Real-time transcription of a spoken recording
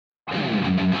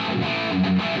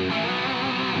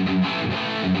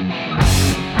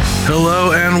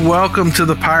Hello and welcome to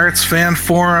the Pirates Fan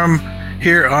Forum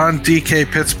here on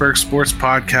DK Pittsburgh Sports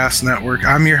Podcast Network.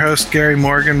 I'm your host, Gary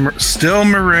Morgan, still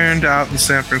marooned out in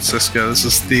San Francisco. This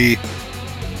is is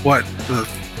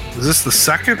this the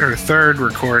second or third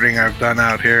recording I've done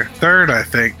out here? Third, I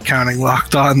think, counting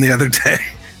Locked On the other day.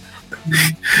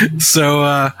 So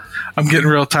I'm getting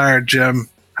real tired, Jim.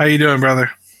 How you doing, brother?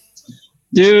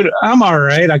 Dude, I'm all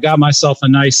right. I got myself a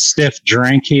nice stiff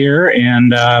drink here,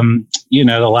 and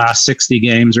the last 60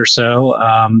 games or so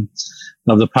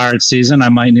of the Pirates season, I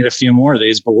might need a few more of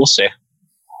these, but we'll see.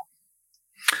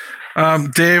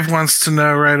 Dave wants to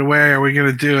know right away, are we going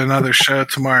to do another show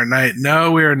tomorrow night?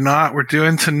 No, we are not. We're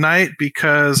doing tonight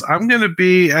because I'm going to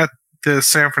be at the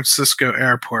San Francisco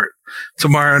airport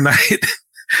tomorrow night.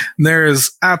 There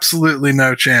is absolutely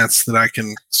no chance that I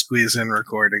can squeeze in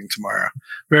recording tomorrow.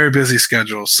 Very busy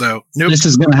schedule. So nope. This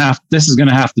is gonna have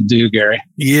to do, Gary.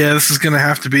 Yeah, this is gonna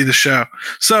have to be the show.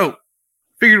 So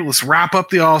figured let's wrap up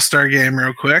the All-Star game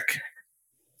real quick.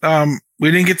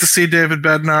 We didn't get to see David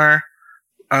Bednar.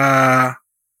 I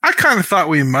kind of thought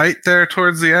we might there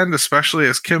towards the end, especially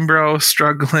as Kimbrel was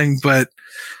struggling, but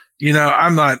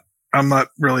I'm not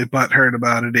really butthurt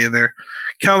about it either.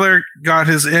 Keller got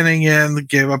his inning in,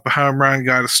 gave up a home run,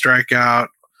 got a strikeout.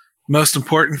 Most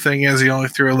important thing is he only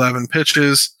threw 11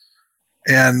 pitches,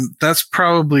 and that's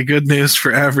probably good news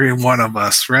for every one of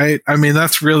us, right? I mean,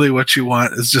 that's really what you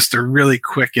want, is just a really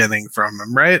quick inning from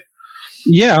him, right?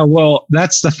 Yeah, well,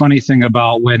 that's the funny thing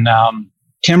about when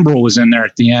Kimbrel was in there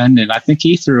at the end, and I think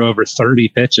he threw over 30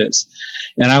 pitches.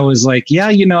 And I was like,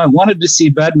 I wanted to see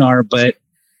Bednar, but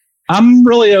I'm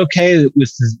really okay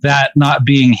with that not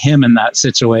being him in that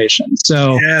situation.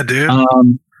 So yeah, dude.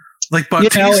 Like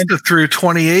Bautista threw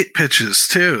 28 pitches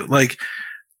too. Like,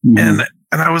 and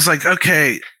I was like,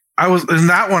 okay. I was in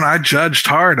that one. I judged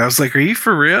hard. I was like, are you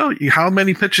for real? How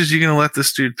many pitches are you going to let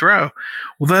this dude throw?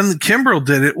 Well, then Kimbrel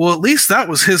did it. Well, at least that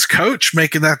was his coach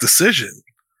making that decision,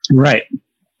 right?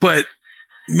 But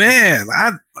man,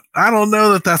 I don't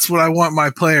know that that's what I want my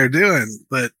player doing.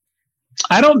 But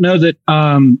I don't know that.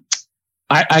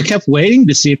 I kept waiting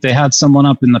to see if they had someone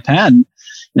up in the pen,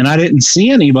 and I didn't see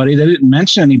anybody. They didn't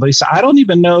mention anybody. So I don't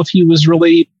even know if he was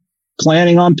really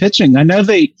planning on pitching. I know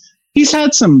he's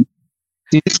had some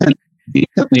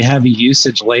decently heavy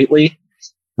usage lately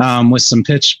with some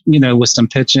pitch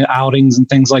outings and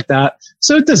things like that.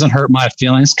 So it doesn't hurt my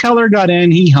feelings. Keller got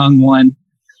in, he hung one,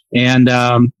 and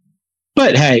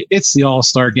but hey, it's the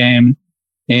All-Star game,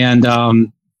 and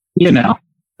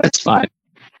that's fine.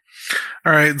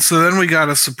 All right, so then we got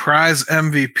a surprise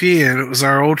MVP, and it was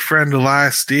our old friend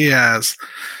Elias Diaz,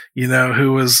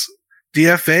 who was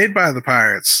DFA'd by the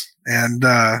Pirates and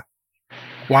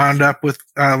wound up with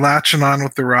latching on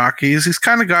with the Rockies. He's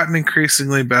kind of gotten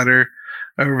increasingly better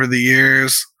over the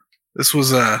years. This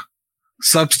was a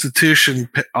substitution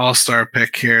all-star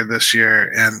pick here this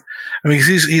year, and I mean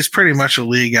he's pretty much a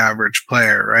league average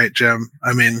player, right, Jim?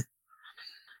 I mean,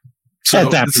 so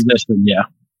at that position, yeah.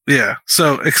 Yeah,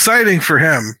 so exciting for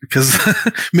him because,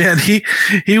 man,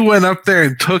 he went up there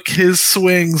and took his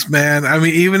swings, man. I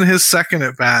mean, even his second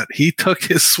at bat, he took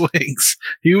his swings.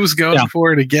 He was going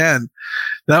for it again.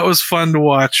 That was fun to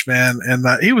watch, man. And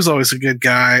he was always a good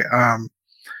guy.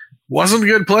 Wasn't a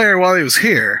good player while he was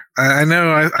here. I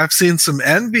know I've seen some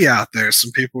envy out there.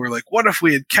 Some people were like, what if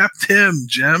we had kept him,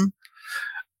 Jim?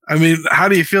 I mean, how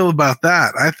do you feel about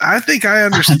that? I think I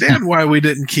understand why we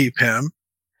didn't keep him.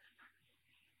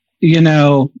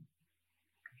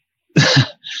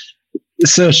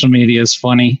 Social media is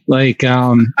funny. Like,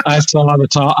 I saw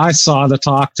the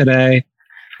talk today.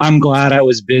 I'm glad I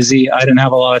was busy. I didn't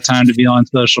have a lot of time to be on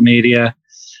social media.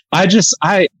 I just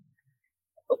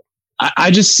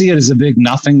see it as a big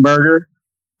nothing burger.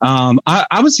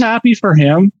 I was happy for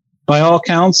him. By all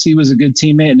counts, he was a good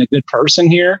teammate and a good person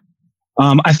here.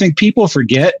 I think people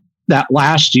forget that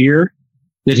last year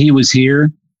that he was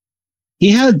here, he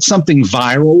had something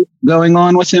viral going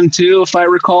on with him too, if I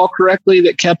recall correctly,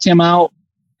 that kept him out.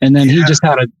 And then he just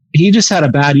had a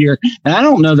bad year. And I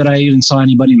don't know that I even saw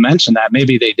anybody mention that.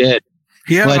 Maybe they did.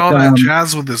 He had all that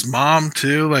jazz with his mom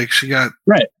too. Like she got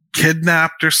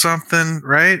kidnapped or something,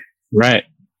 right? Right.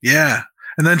 Yeah.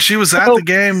 And then she was at the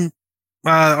game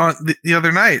on the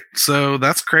other night. So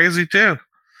that's crazy too.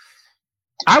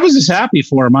 I was just happy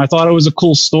for him. I thought it was a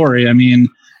cool story. I mean,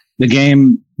 the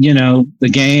game,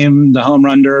 the home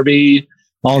run derby,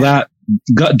 all that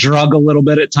got drug a little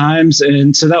bit at times.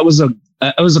 And so that was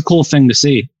a cool thing to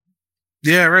see.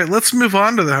 Yeah, right. Let's move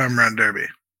on to the home run derby.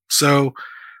 So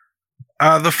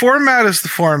The format is the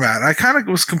format. I kind of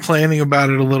was complaining about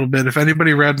it a little bit. If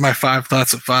anybody read my 5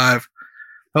 Thoughts at 5,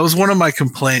 that was one of my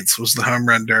complaints, was the home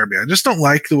run derby. I just don't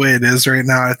like the way it is right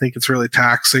now. I think it's really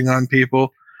taxing on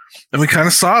people. And we kind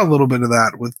of saw a little bit of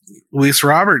that with Luis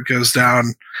Robert goes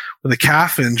down with a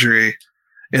calf injury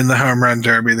in the home run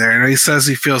derby there. And he says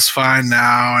he feels fine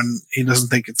now and he doesn't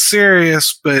think it's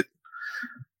serious, but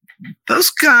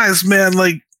those guys, man,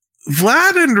 like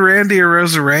Vlad and Randy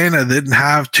Arozarena didn't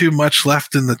have too much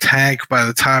left in the tank by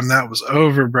the time that was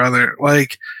over, brother.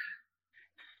 Like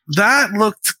that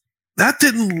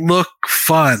didn't look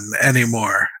fun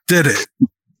anymore, did it?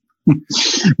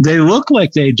 They look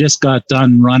like they just got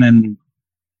done running,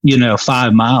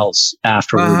 5 miles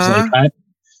afterwards. Uh-huh.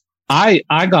 Like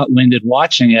I got winded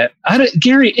watching it.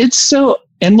 Gary, it's so,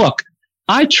 and look,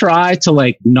 I try to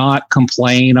like not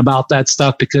complain about that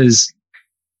stuff because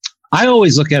I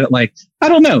always look at it like, I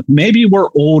don't know, maybe we're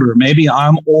older, maybe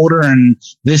I'm older and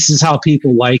this is how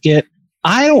people like it.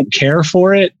 I don't care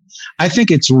for it. I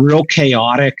think it's real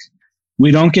chaotic.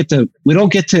 We don't get to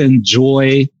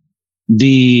enjoy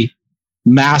the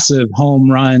massive home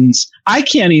runs. I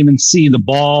can't even see the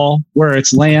ball where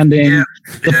it's landing.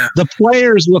 Yeah. The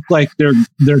players look like they're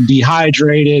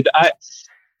dehydrated.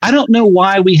 I don't know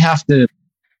why we have to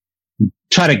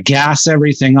try to gas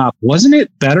everything up. Wasn't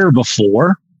it better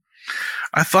before?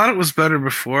 I thought it was better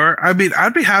before. I mean,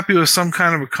 I'd be happy with some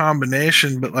kind of a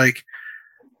combination, but like,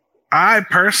 I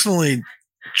personally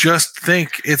just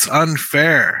think it's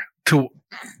unfair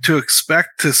to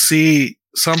expect to see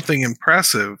something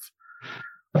impressive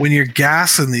when you're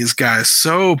gassing these guys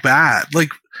so bad.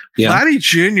 Like Vladdy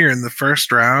Jr. in the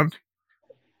first round,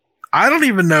 I don't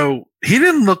even know. He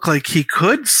didn't look like he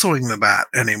could swing the bat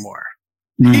anymore.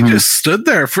 Mm-hmm. He just stood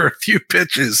there for a few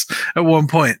pitches at one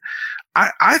point.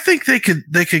 I think they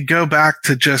could go back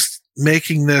to just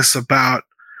making this about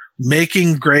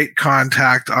making great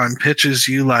contact on pitches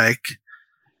you like.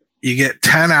 You get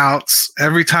 10 outs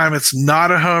every time it's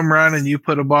not a home run and you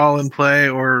put a ball in play,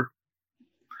 or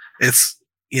it's,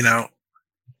 you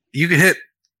can hit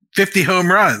 50 home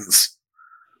runs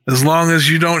as long as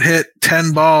you don't hit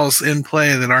 10 balls in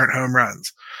play that aren't home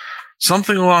runs.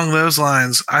 Something along those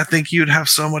lines. I think you'd have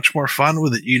so much more fun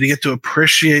with it. You'd get to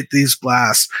appreciate these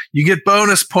blasts. You get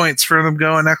bonus points for them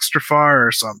going extra far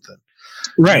or something.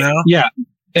 Right. Yeah.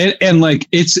 And like,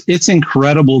 it's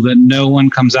incredible that no one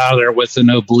comes out of there with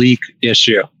an oblique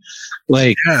issue.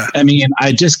 Like, I mean,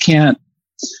 I just can't,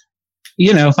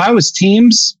 if I was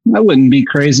teams, I wouldn't be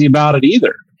crazy about it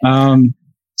either.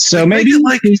 So make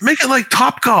it like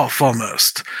Top Golf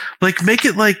almost. Like, make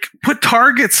it like, put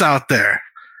targets out there.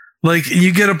 Like,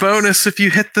 you get a bonus if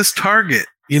you hit this target,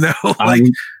 like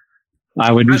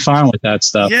I would be fine with that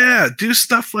stuff. Yeah. Do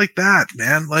stuff like that,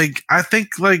 man. Like, I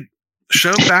think like,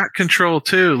 show bat control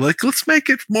too. Like, let's make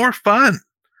it more fun.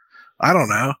 I don't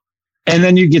know. And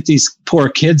then you get these poor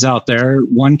kids out there.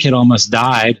 One kid almost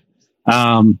died.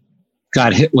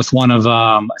 Got hit with one of,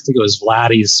 I think it was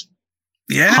Vladdy's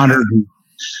 100.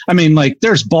 I mean, like,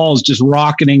 there's balls just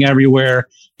rocketing everywhere.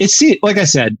 Like I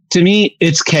said, to me,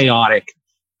 it's chaotic.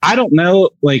 I don't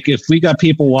know, like, if we got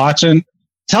people watching,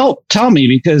 tell me,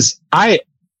 because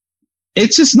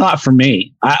it's just not for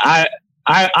me. I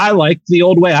like the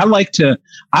old way. I like to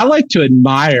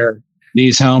admire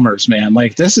these homers, man.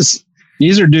 Like,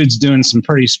 these are dudes doing some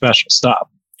pretty special stuff.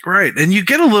 Right. And you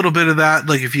get a little bit of that,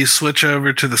 like, if you switch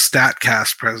over to the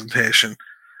StatCast presentation,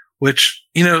 which,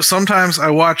 sometimes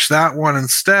I watch that one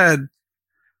instead.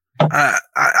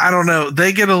 I don't know.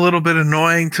 They get a little bit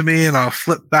annoying to me, and I'll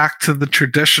flip back to the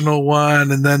traditional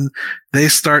one, and then they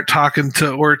start talking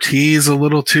to Ortiz a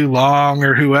little too long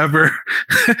or whoever.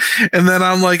 And then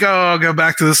I'm like, I'll go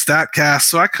back to the StatCast.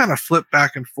 So I kind of flip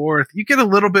back and forth. You get a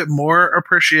little bit more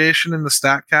appreciation in the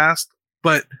StatCast,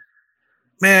 but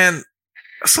man,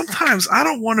 sometimes I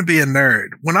don't want to be a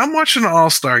nerd. When I'm watching an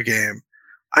All-Star game,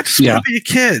 I just want to be a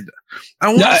kid. I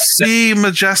want to see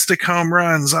majestic home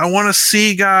runs. I want to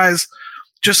see guys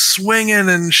just swinging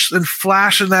and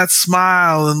flashing that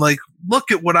smile and like,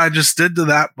 look at what I just did to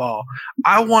that ball.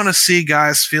 I want to see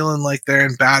guys feeling like they're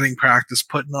in batting practice,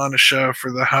 putting on a show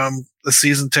for the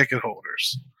season ticket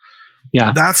holders.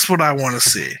 Yeah. That's what I want to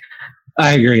see.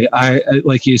 I agree. I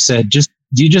like you said,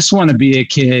 you just want to be a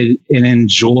kid and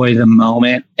enjoy the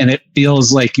moment. And it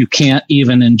feels like you can't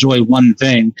even enjoy one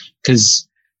thing because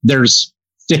there's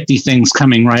 50 things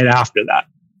coming right after that.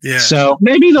 Yeah. So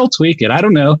maybe they'll tweak it. I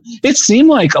don't know. It seemed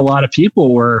like a lot of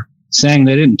people were saying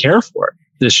they didn't care for it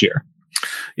this year.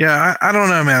 Yeah, I don't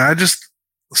know, man.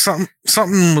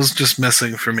 Something was just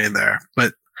missing for me there.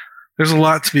 But there's a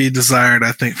lot to be desired,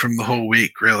 I think, from the whole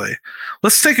week, really.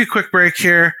 Let's take a quick break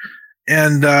here.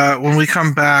 And when we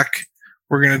come back,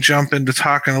 we're going to jump into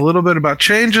talking a little bit about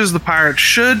changes the Pirates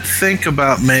should think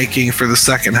about making for the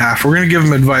second half. We're going to give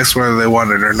them advice whether they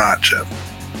want it or not, Jim.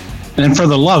 And for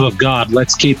the love of God,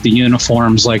 let's keep the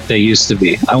uniforms like they used to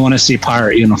be. I want to see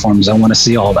Pirate uniforms. I want to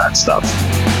see all that stuff.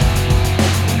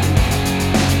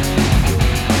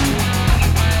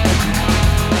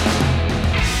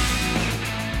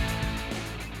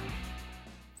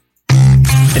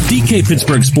 At DK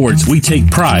Pittsburgh Sports, we take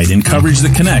pride in coverage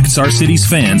that connects our city's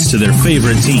fans to their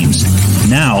favorite teams.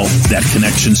 Now, that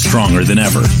connection's stronger than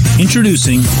ever.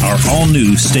 Introducing our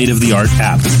all-new state-of-the-art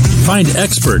app. Find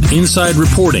expert inside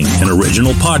reporting and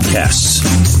original podcasts.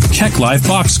 Check live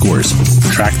box scores.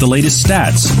 Track the latest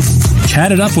stats.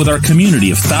 Chat it up with our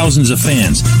community of thousands of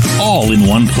fans, all in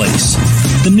one place.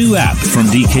 The new app from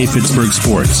DK Pittsburgh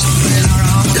Sports.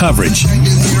 Coverage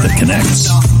that connects.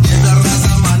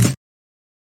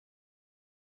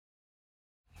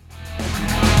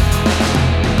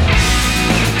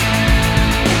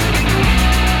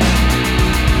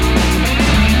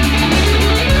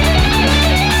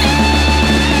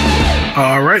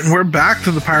 All right, and we're back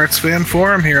to the Pirates Fan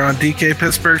Forum here on DK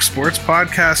Pittsburgh Sports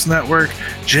Podcast Network.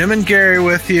 Jim and Gary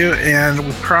with you, and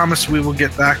we promise we will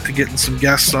get back to getting some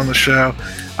guests on the show.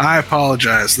 I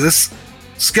apologize. This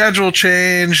schedule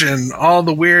change and all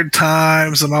the weird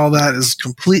times and all that is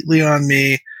completely on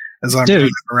me as I'm moving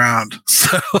around.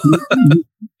 So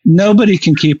nobody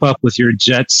can keep up with your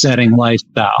jet-setting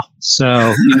lifestyle.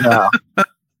 So,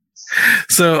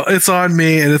 So it's on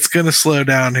me, and it's going to slow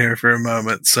down here for a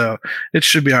moment. So it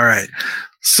should be all right.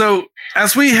 So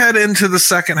as we head into the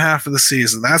second half of the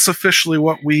season, that's officially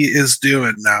what we is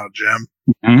doing now, Jim.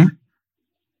 Mm-hmm.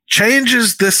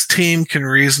 Changes this team can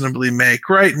reasonably make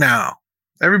right now.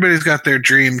 Everybody's got their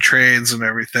dream trades and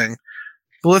everything.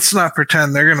 But let's not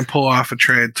pretend they're going to pull off a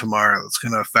trade tomorrow that's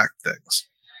going to affect things.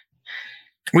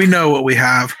 We know what we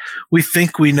have. We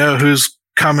think we know who's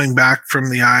coming back from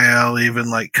the IL,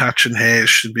 even like Kutch and Hayes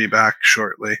should be back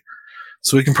shortly.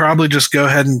 So we can probably just go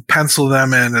ahead and pencil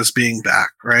them in as being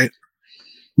back, right?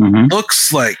 Mm-hmm.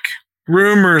 Looks like,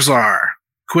 rumors are,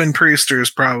 Quinn Priester is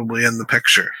probably in the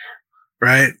picture,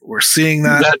 right? We're seeing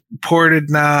that reported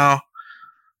now.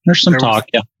 There's some talk,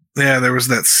 yeah. Yeah, there was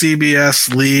that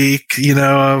CBS leak,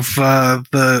 of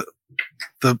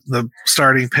the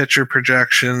starting pitcher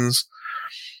projections.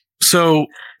 So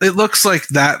it looks like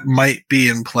that might be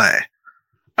in play.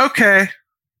 Okay,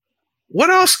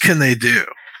 what else can they do?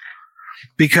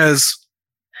 Because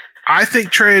I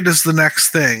think trade is the next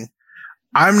thing.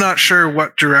 I'm not sure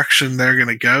what direction they're going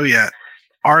to go yet.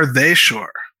 Are they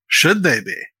sure? Should they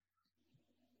be?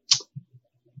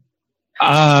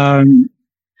 I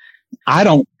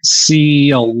don't see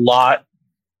a lot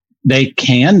they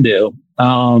can do.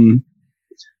 I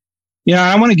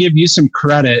want to give you some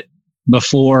credit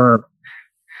before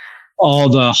all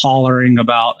the hollering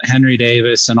about Henry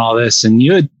Davis and all this. And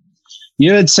you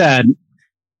had said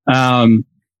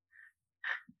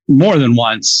more than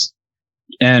once,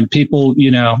 and people,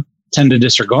 tend to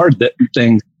disregard that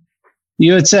thing.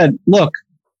 You had said, look,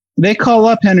 they call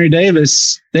up Henry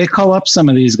Davis. They call up some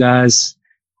of these guys.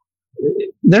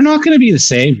 They're not going to be the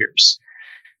saviors.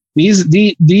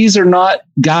 These are not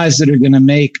guys that are going to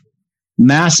make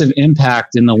massive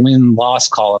impact in the win-loss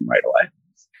column right away.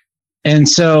 And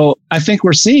so I think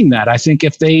we're seeing that. I think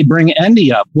if they bring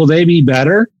Endy up, will they be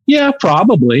better? Yeah,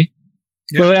 probably.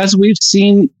 Yeah. But as we've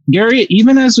seen, Gary,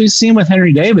 even as we've seen with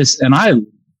Henry Davis, and I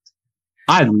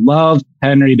love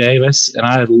Henry Davis, and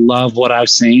I love what I've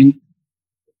seen.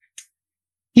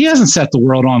 He hasn't set the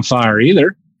world on fire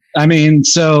either. I mean,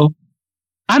 so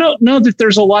I don't know that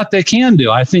there's a lot they can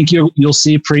do. I think you'll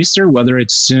see Priester, whether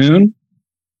it's soon.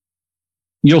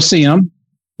 You'll see him.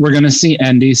 We're going to see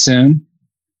Endy soon.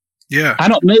 Yeah. I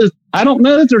don't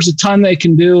know that there's a ton they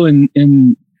can do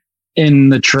in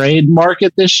the trade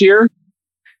market this year.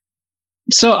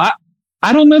 So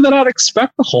I don't know that I'd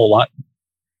expect a whole lot.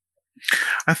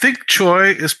 I think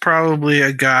Choi is probably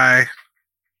a guy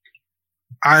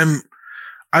I'm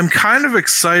kind of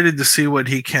excited to see what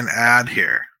he can add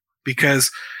here,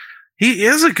 because he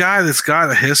is a guy that's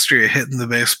got a history of hitting the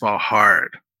baseball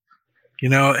hard.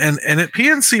 And at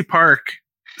PNC Park,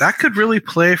 that could really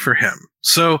play for him.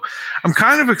 So I'm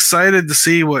kind of excited to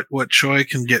see what Choi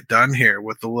can get done here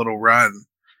with the little run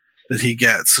that he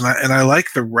gets. And I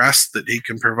like the rest that he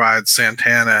can provide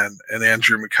Santana and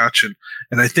Andrew McCutchen.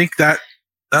 And I think that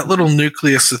little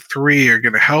nucleus of three are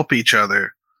going to help each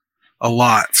other a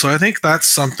lot. So I think that's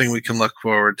something we can look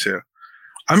forward to.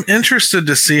 I'm interested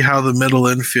to see how the middle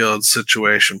infield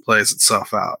situation plays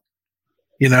itself out.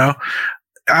 Sure.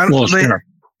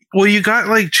 Well, you got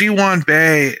like Ji-Hwan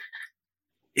Bae.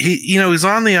 he's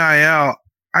on the IL.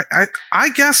 I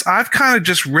guess I've kind of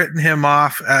just written him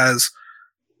off as,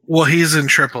 well, he's in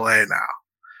AAA now,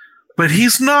 but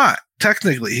he's not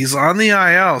technically. He's on the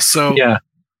IL. So yeah,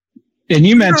 and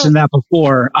you mentioned that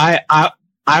before.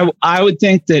 I would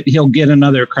think that he'll get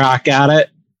another crack at it.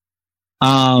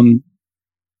 And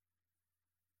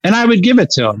I would give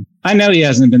it to him. I know he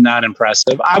hasn't been that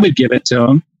impressive. I would give it to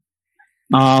him.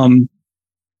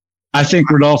 I think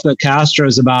Rodolfo Castro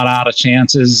is about out of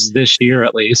chances this year,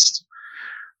 at least.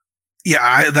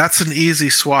 Yeah, that's an easy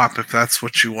swap if that's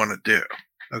what you want to do.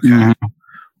 Okay,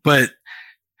 but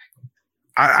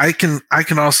I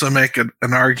can also make an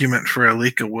argument for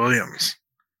Alika Williams.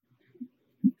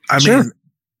 I mean,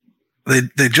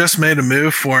 they just made a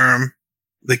move for him.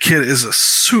 The kid is a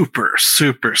super,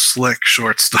 super slick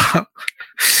shortstop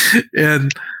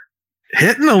and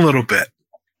hitting a little bit,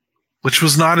 which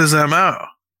was not his MO.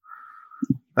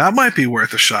 That might be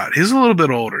worth a shot. He's a little bit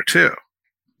older too.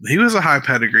 He was a high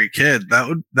pedigree kid.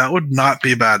 That would not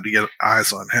be bad to get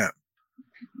eyes on him.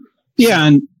 Yeah,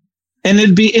 and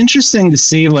it'd be interesting to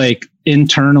see, like,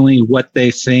 internally what they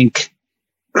think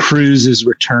Cruz's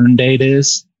return date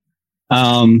is,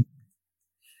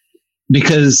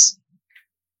 because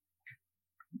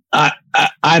I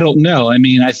don't know. I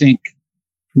mean, I think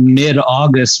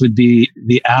mid-August would be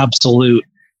the absolute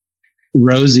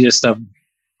rosiest of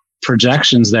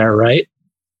projections there, right?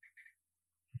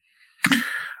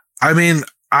 I mean,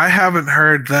 I haven't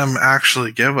heard them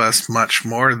actually give us much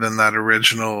more than that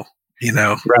original,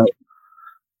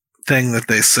 thing that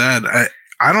they said.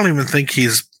 I don't even think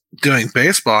he's doing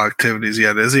baseball activities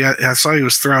yet, is he? I saw he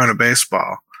was throwing a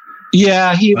baseball.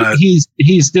 Yeah,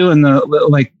 he's doing the,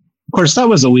 like, of course, that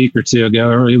was a week or two ago,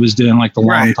 or he was doing like the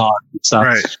long talk and stuff.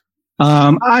 Right.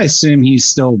 I assume he's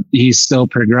still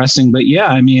progressing, but yeah,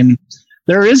 I mean,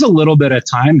 there is a little bit of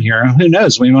time here. Who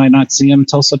knows? We might not see him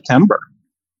until September.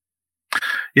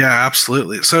 Yeah,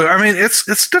 absolutely. So, I mean,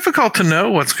 it's difficult to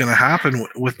know what's going to happen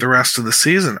with the rest of the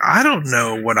season. I don't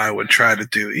know what I would try to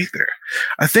do either.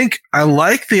 I think I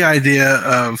like the idea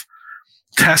of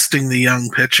testing the young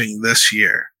pitching this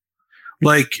year.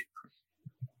 Like,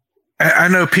 I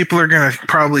know people are going to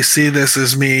probably see this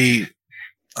as me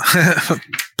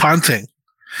punting,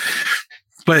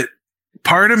 but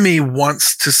part of me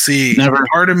wants to see. I've never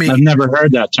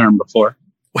heard that term before.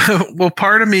 Well,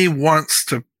 part of me wants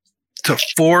to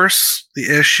force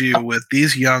the issue with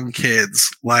these young kids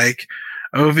like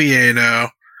Oviedo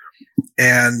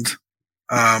and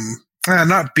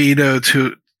not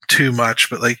Beto too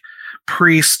much, but like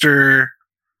Priester,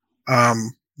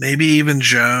 maybe even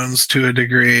Jones to a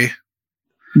degree.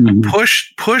 Mm-hmm.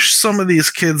 Push some of these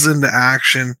kids into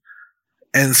action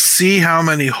and see how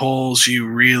many holes you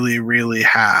really, really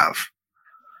have.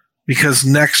 Because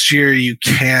next year you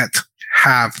can't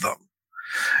have them.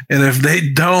 And if they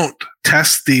don't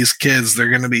test these kids, they're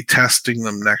going to be testing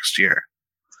them next year.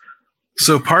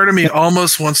 So part of me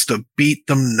almost wants to beat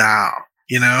them now,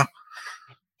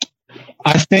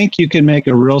 I think you can make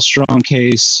a real strong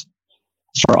case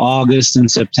for August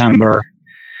and September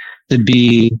to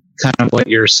be kind of what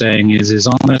you're saying is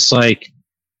almost like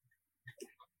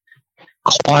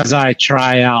quasi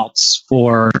tryouts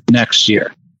for next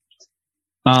year.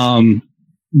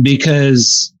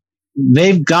 Because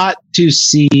they've got to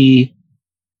see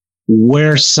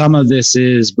where some of this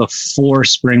is before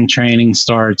spring training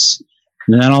starts.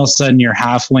 And then all of a sudden you're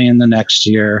halfway in the next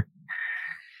year.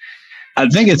 I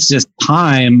think it's just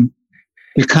time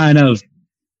to kind of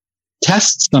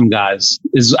test some guys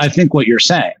is, I think, what you're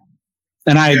saying.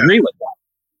 And I agree with that.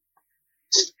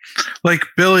 Like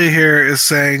Billy here is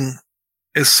saying,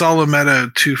 is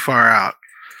Solometo too far out?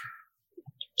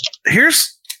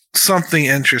 Here's something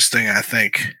interesting, I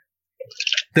think,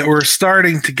 that we're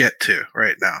starting to get to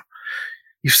right now.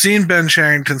 You've seen Ben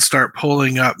Cherington start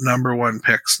pulling up number one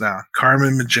picks now.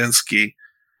 Carmen Mlodzinski,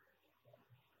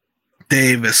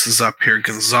 Davis is up here.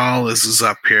 Gonzalez is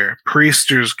up here.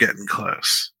 Priester's getting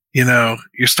close. You're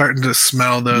starting to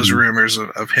smell those rumors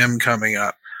of him coming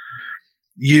up.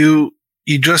 You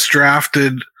just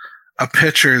drafted a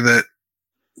pitcher that,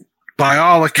 by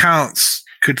all accounts,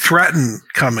 could threaten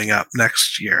coming up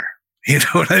next year. You know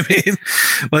what I mean?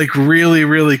 Like, really,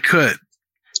 really could.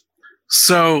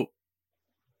 So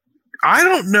I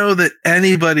don't know that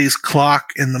anybody's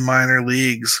clock in the minor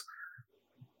leagues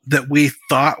that we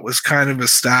thought was kind of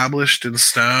established in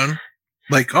stone.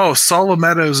 Like, oh,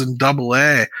 Solometo's in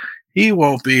Double-A. He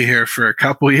won't be here for a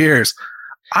couple years.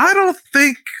 I don't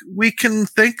think we can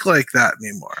think like that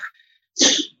anymore.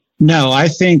 No, I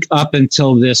think up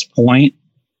until this point,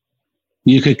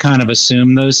 you could kind of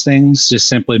assume those things just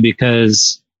simply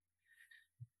because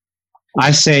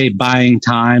I say buying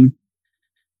time,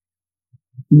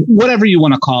 whatever you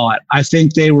want to call it. I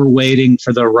think they were waiting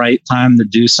for the right time to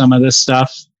do some of this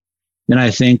stuff. And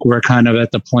I think we're kind of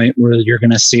at the point where you're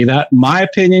going to see that. My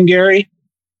opinion, Gary,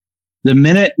 the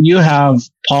minute you have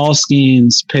Paul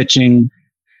Skeens pitching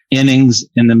innings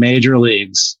in the major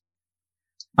leagues,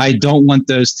 I don't want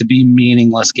those to be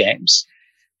meaningless games.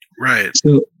 Right.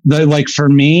 So, like for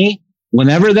me,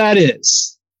 whenever that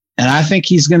is, and I think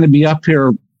he's going to be up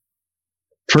here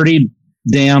pretty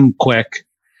damn quick,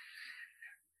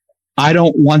 I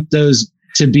don't want those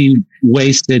to be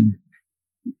wasted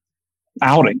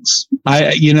outings.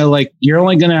 You're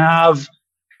only going to have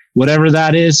whatever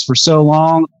that is for so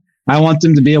long. I want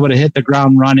them to be able to hit the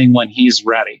ground running when he's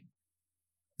ready.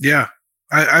 Yeah.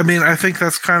 I think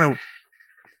that's kind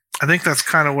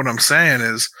of what I'm saying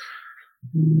is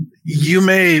you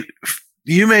may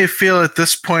feel at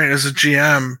this point as a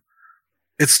GM,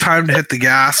 it's time to hit the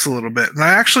gas a little bit. And I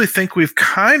actually think we've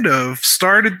kind of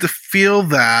started to feel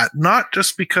that, not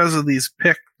just because of these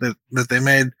picks that they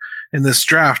made in this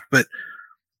draft, but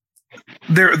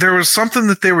there was something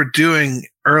that they were doing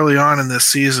early on in this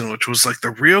season, which was like the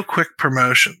real quick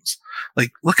promotions.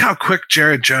 Like, look how quick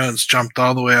Jared Jones jumped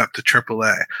all the way up to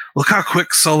AAA. Look how quick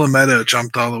Solometo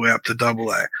jumped all the way up to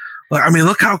AA. I mean,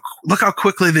 look how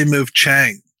quickly they moved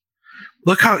Chang.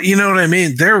 Look how, you know what I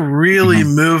mean? They're really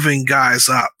moving guys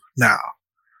up now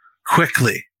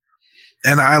quickly.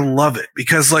 And I love it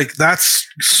because like that's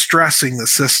stressing the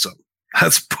system.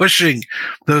 That's pushing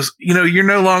those, you're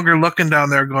no longer looking down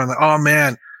there going, oh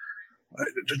man,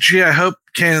 gee, I hope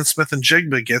Cannon Smith and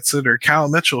Jigba gets it or Cal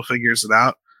Mitchell figures it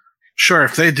out. Sure,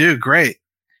 if they do, great.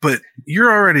 But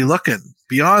you're already looking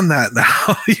beyond that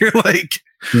now. You're like,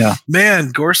 yeah,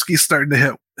 man, Gorski's starting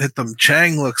to hit them.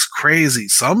 Chang looks crazy.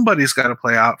 Somebody's got to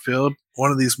play outfield.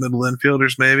 One of these middle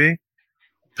infielders, maybe.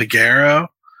 Piguero.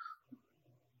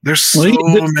 There's so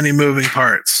many moving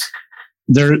parts.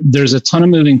 There's a ton of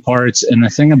moving parts, and the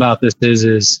thing about this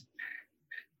is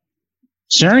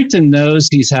Cherington knows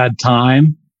he's had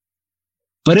time,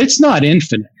 but it's not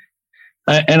infinite.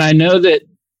 And I know that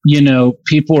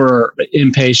people are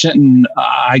impatient, and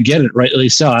I get it, rightly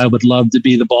so. I would love to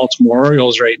be the Baltimore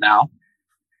Orioles right now,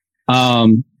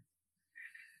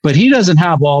 but he doesn't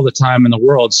have all the time in the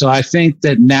world. So I think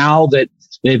that now that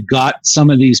they've got some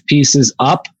of these pieces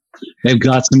up, they've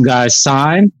got some guys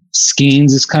signed.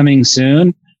 Skeens is coming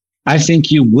soon. I think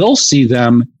you will see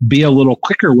them be a little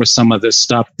quicker with some of this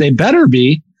stuff. They better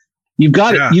be. You've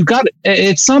got it.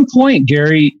 At some point,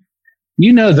 Gary,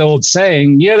 the old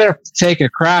saying, you either take a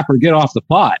crap or get off the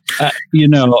pot.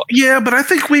 Yeah, but I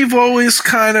think we've always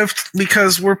kind of,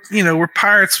 because we're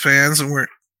Pirates fans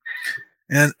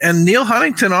and Neil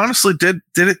Huntington honestly did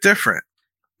it different.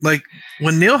 Like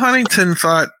when Neil Huntington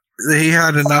thought that he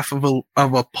had enough of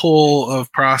a pool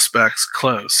of prospects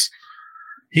close,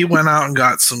 he went out and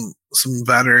got some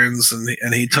veterans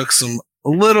and he took some a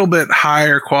little bit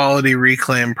higher quality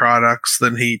reclaim products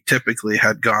than he typically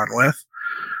had gone with.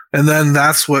 And then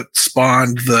that's what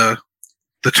spawned the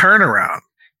turnaround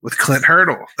with Clint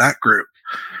Hurdle, that group.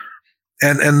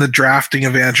 And the drafting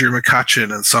of Andrew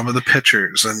McCutchen and some of the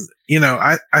pitchers. And,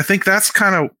 I think that's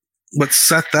kind of what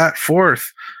set that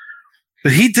forth.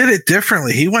 But he did it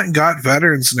differently. He went and got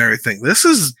veterans and everything. This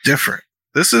is different.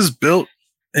 This is built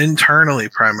internally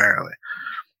primarily.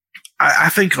 I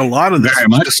think a lot of this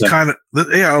was just a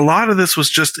lot of this was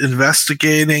just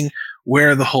investigating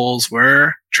where the holes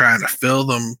were, trying to fill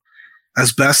them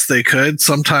as best they could,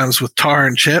 sometimes with tar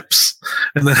and chips.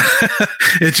 And then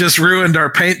it just ruined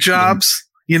our paint jobs,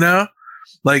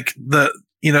 like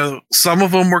some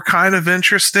of them were kind of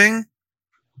interesting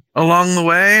along the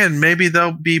way, and maybe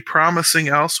they'll be promising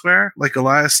elsewhere, like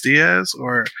Elias Diaz,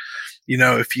 or,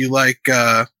 if you like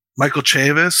Michael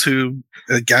Chavis, who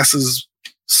I guess is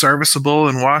serviceable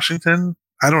in Washington.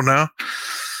 I don't know.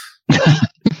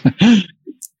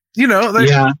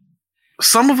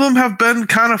 Some of them have been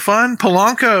kind of fun.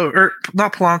 Palacios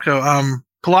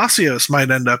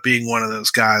might end up being one of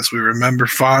those guys we remember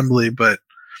fondly, but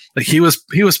like he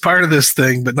was part of this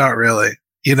thing, but not really.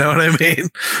 You know what I mean?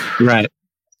 Right.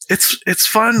 It's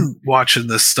fun watching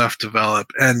this stuff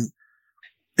develop, and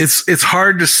it's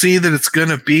hard to see that it's going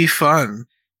to be fun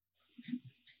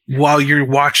while you're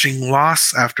watching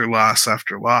loss after loss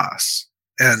after loss.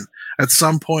 And at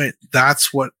some point,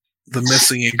 that's what the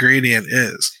missing ingredient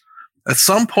is. At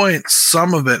some point,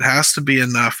 some of it has to be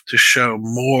enough to show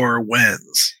more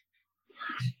wins.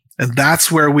 And that's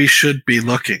where we should be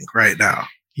looking right now.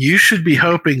 You should be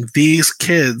hoping these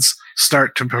kids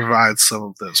start to provide some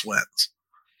of those wins.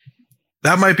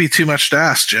 That might be too much to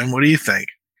ask, Jim. What do you think?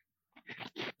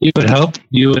 You would hope.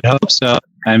 You would hope so.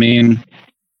 I mean,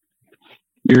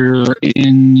 you're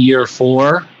in year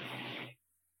 4.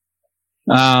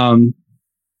 I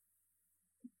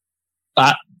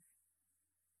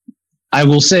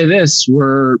will say this: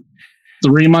 we're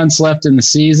 3 months left in the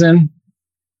season,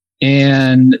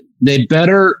 and they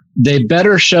better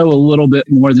show a little bit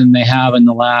more than they have in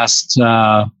the last.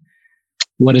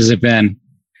 What has it been?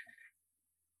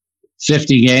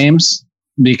 50 games,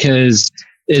 because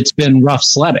it's been rough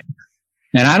sledding.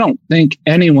 And I don't think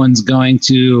anyone's going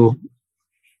to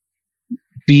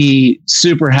be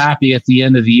super happy at the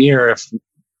end of the year if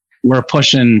we're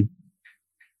pushing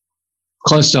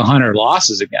close to 100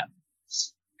 losses again.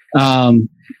 I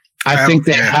think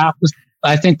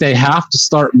they have to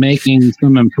start making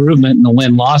some improvement in the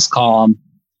win-loss column.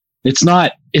 It's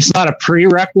not a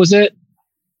prerequisite,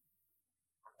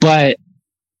 but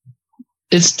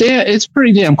it's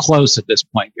pretty damn close at this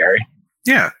point, Gary.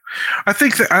 Yeah, I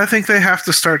think they have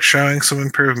to start showing some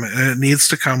improvement, and it needs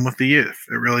to come with the youth.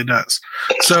 It really does.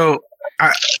 So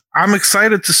I'm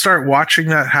excited to start watching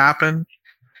that happen,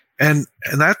 and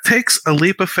that takes a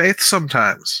leap of faith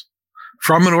sometimes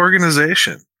from an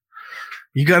organization.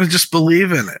 You got to just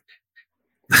believe in it.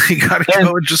 You got to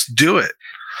go and just do it.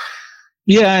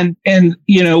 Yeah, and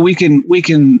you know, we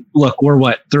can look.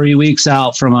 We're 3 weeks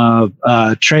out from a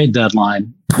trade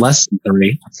deadline, less than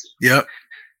 3. Yep.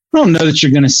 I don't know that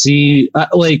you're going to see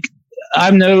I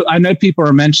know people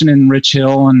are mentioning Rich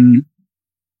Hill, and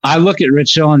I look at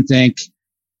Rich Hill and think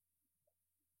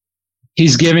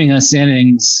he's giving us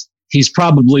innings. He's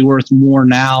probably worth more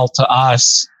now to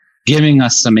us giving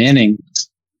us some innings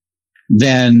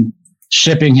than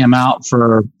shipping him out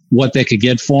for what they could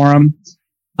get for him.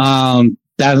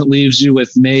 That leaves you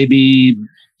with maybe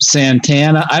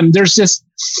Santana. I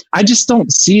just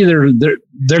don't see they're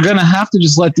going to have to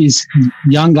just let these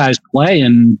young guys play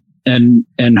and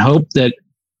hope that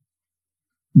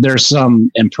there's some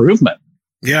improvement.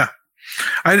 Yeah.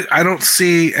 I don't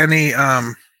see any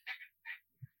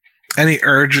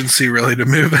urgency really to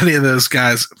move any of those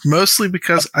guys, mostly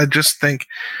because I just think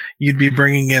you'd be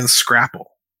bringing in Scrapple.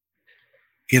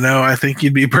 You know, I think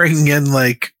you'd be bringing in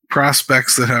like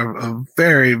prospects that have a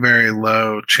very, very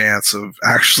low chance of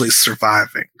actually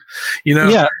surviving. You know,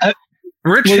 yeah.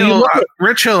 Rich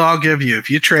Hill, I'll give you. If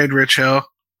you trade Rich Hill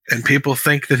and people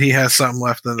think that he has something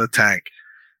left in the tank,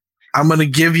 I'm going to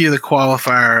give you the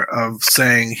qualifier of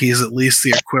saying he's at least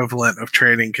the equivalent of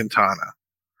trading Quintana.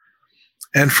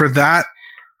 And for that,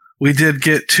 we did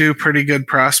get 2 pretty good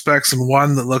prospects and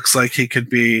one that looks like he could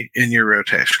be in your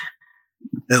rotation,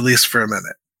 at least for a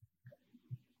minute.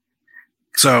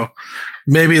 So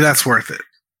maybe that's worth it.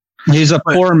 He's a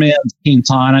poor man's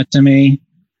Quintana to me.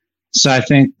 So I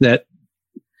think that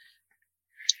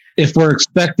if we're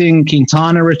expecting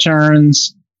Quintana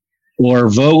returns or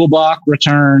Vogelbach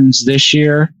returns this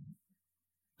year,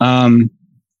 that's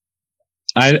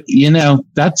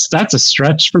a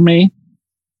stretch for me.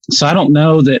 So I don't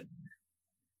know that,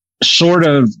 short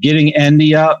of getting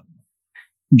Endy up,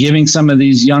 giving some of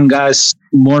these young guys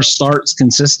more starts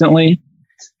consistently,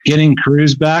 getting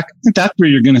Cruz back, I think that's where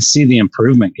you're going to see the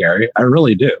improvement, Gary. I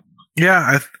really do.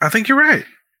 Yeah, I think you're right.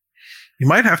 You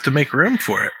might have to make room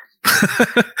for it,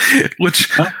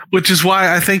 which is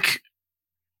why I think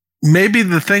maybe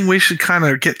the thing we should kind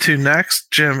of get to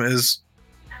next, Jim, is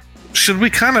should we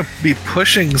kind of be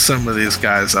pushing some of these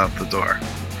guys out the door?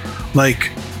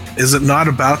 Like, is it not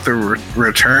about the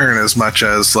return as much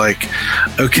as like,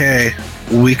 okay,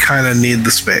 we kind of need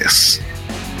the space.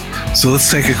 So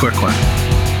let's take a quick one.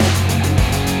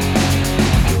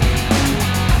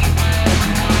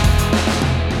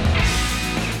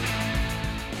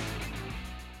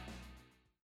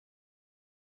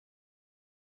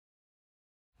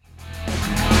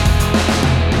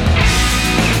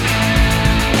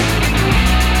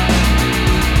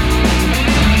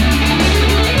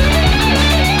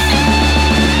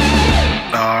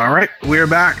 We're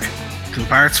back to the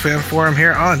Pirates Fan Forum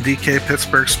here on DK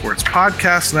Pittsburgh Sports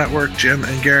Podcast Network. Jim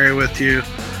and Gary with you.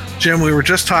 Jim, we were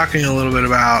just talking a little bit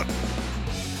about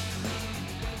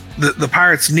the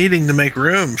Pirates needing to make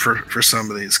room for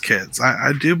some of these kids.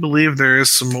 I do believe there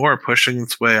is some more pushing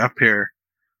its way up here,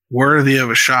 worthy of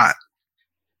a shot.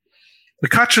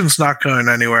 McCutcheon's not going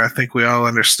anywhere. I think we all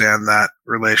understand that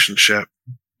relationship.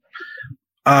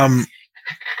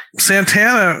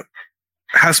 Santana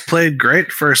has played great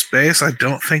first base. I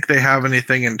don't think they have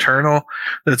anything internal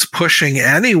that's pushing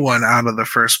anyone out of the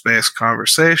first base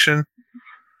conversation.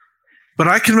 But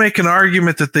I can make an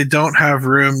argument that they don't have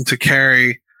room to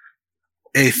carry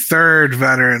a third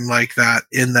veteran like that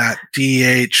in that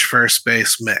DH first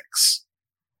base mix.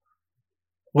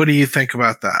 What do you think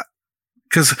about that?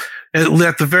 Because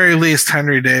at the very least,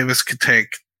 Henry Davis could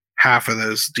take half of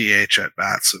those DH at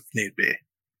bats if need be.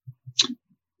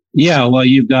 Yeah, well,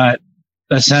 you've got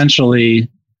essentially.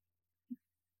 I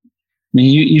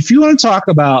mean, if you want to talk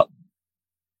about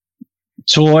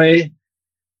Toy,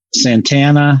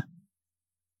 Santana,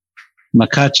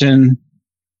 McCutchen,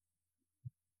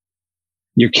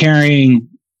 you're carrying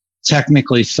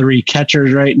technically 3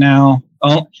 catchers right now.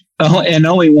 And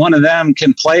only one of them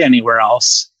can play anywhere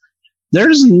else.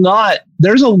 There's a lot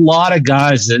of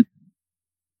guys that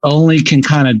only can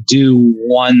kind of do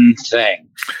one thing.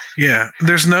 Yeah,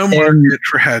 there's no market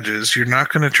for Hedges. You're not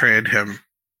going to trade him.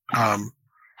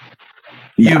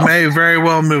 You may very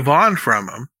well move on from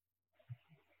him.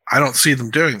 I don't see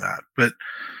them doing that, but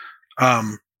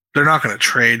they're not going to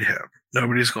trade him.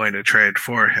 Nobody's going to trade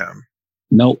for him.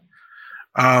 Nope.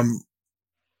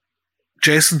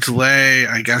 Jason DeLay,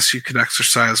 I guess you could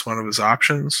exercise one of his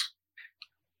options.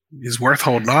 He's worth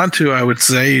holding on to. I would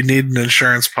say you need an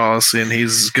insurance policy, and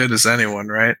he's as good as anyone,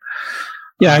 right?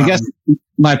 Yeah, I guess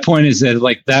my point is that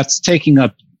like that's taking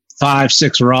up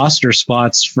 5-6 roster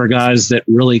spots for guys that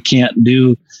really can't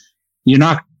do. You're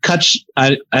not cut.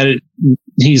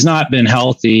 He's not been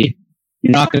healthy.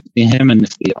 You're not going to see him in the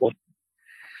field.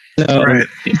 So right.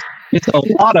 It's a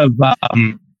lot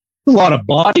of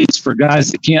bodies for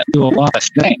guys that can't do a lot of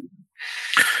things.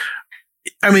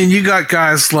 I mean, you got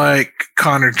guys like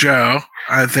Connor Joe.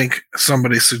 I think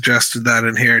somebody suggested that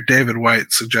in here. David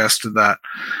White suggested that.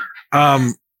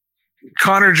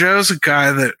 Connor Joe's a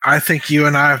guy that I think you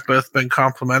and I have both been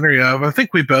complimentary of. I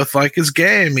think we both like his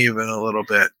game even a little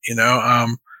bit.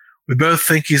 We both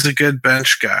think he's a good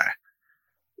bench guy.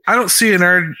 I don't see an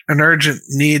urgent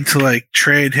need to like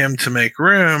trade him to make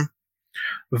room.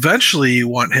 Eventually, you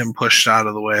want him pushed out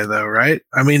of the way, though, right?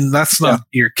 I mean, that's not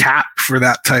your cap for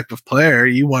that type of player.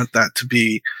 You want that to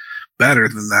be better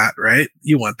than that, right?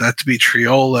 You want that to be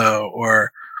Triolo,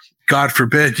 or God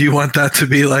forbid, you want that to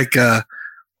be like a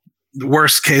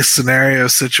worst case scenario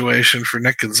situation for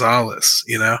Nick Gonzalez,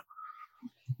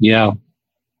 Yeah.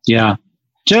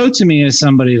 Joe to me is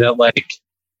somebody that like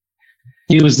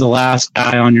he was the last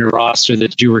guy on your roster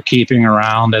that you were keeping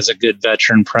around as a good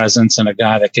veteran presence and a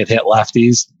guy that could hit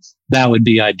lefties. That would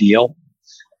be ideal.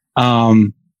 But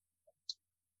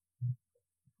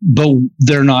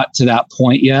they're not to that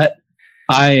point yet.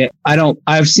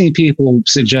 I've seen people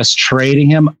suggest trading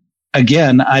him.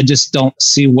 Again, I just don't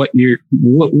see what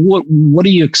are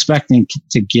you expecting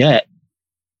to get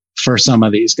for some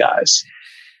of these guys?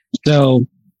 So,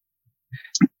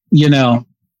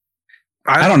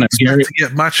 I don't know, Gary. To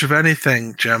get much of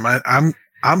anything, Jim. I'm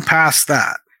past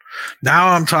that. Now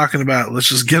I'm talking about let's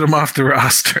just get them off the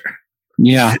roster.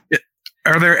 Yeah.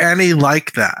 Are there any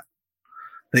like that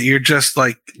you're just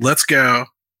like, let's go?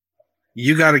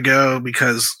 You got to go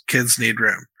because kids need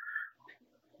room.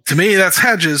 To me, that's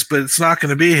Hedges, but it's not going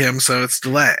to be him, so it's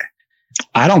DeLay.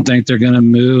 I don't think they're going to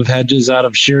move Hedges out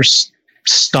of sheer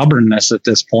stubbornness at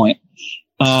this point.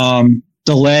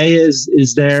 DeLay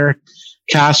is there.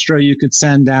 Castro you could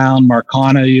send down.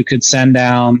 Marcano you could send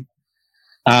down.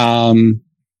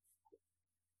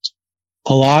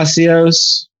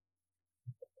 Palacios.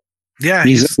 Yeah,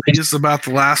 he's about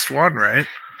the last one, right?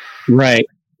 Right.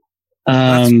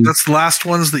 That's the last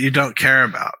ones that you don't care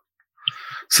about.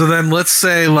 So then let's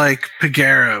say like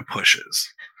Peguero pushes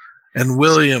and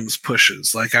Williams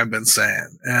pushes, like I've been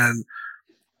saying. And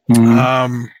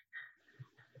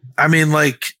I mean,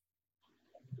 like,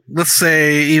 let's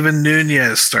say even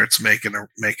Nunez starts making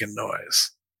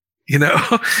noise.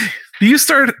 You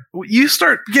start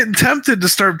getting tempted to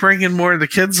start bringing more of the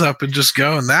kids up and just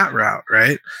going that route,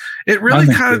 right? It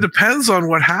really kind of depends on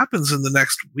what happens in the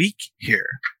next week here.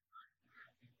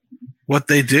 What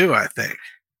they do, I think.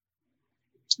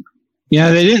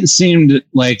 Yeah, they didn't seem to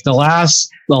like the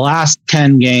last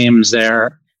 10 games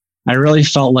there. I really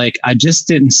felt like I just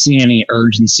didn't see any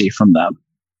urgency from them.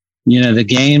 The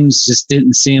games just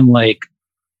didn't seem like,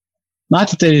 not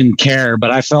that they didn't care,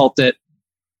 but I felt that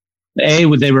they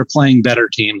were playing better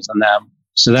teams than them.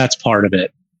 So that's part of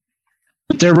it.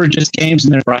 But there were just games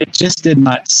in there where I just did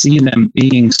not see them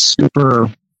being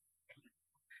super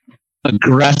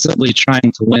aggressively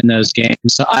trying to win those games.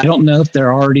 So I don't know if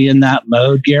they're already in that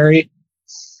mode, Gary.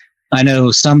 I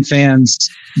know some fans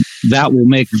that will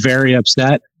make very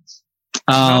upset.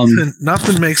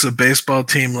 Nothing makes a baseball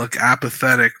team look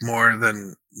apathetic more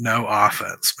than no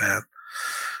offense, man.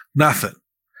 Nothing.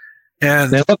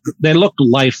 And they look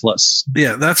lifeless.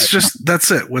 Yeah, that's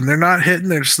it. When they're not hitting,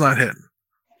 they're just not hitting.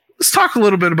 Let's talk a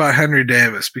little bit about Henry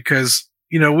Davis because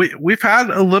we've had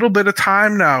a little bit of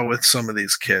time now with some of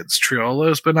these kids.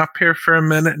 Triolo's been up here for a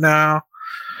minute now.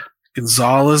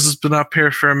 Gonzalez has been up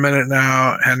here for a minute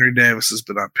now. Henry Davis has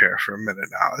been up here for a minute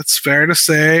now. It's fair to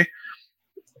say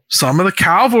some of the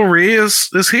cavalry is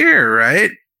here,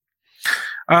 right?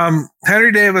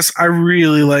 Henry Davis, I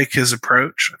really like his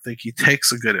approach. I think he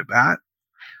takes a good at bat.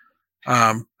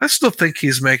 I still think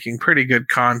he's making pretty good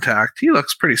contact. He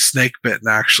looks pretty snake bitten,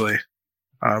 actually.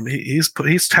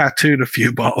 He's tattooed a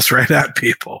few balls right at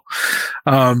people.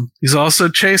 He's also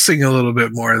chasing a little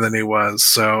bit more than he was.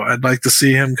 So I'd like to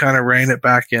see him kind of rein it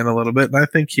back in a little bit. And I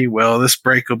think he will. This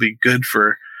break will be good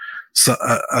for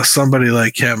somebody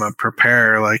like him, a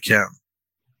preparer like him.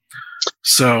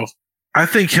 So I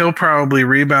think he'll probably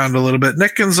rebound a little bit.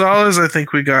 Nick Gonzalez, I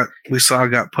think we got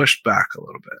pushed back a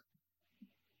little bit.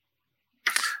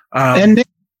 And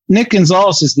Nick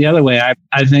Gonzalez is the other way.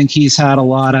 I think he's had a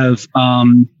lot of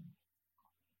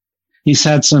he's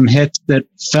had some hits that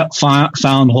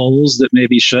found holes that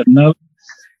maybe shouldn't have,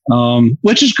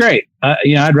 which is great.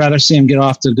 I'd rather see him get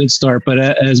off to a good start. But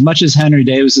as much as Henry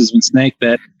Davis has been snake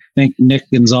bit, I think Nick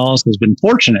Gonzalez has been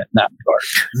fortunate in that regard.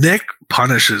 Nick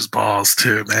punishes balls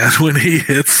too, man. When he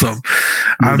hits them,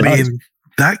 I mean,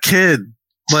 that kid,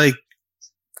 like,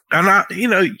 and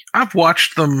I've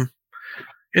watched them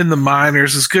in the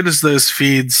minors. As good as those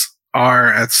feeds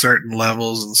are at certain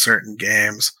levels in certain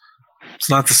games, it's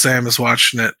not the same as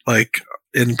watching it like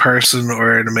in person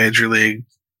or in a major league,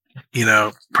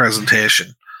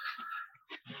 presentation.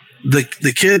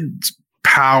 The kid's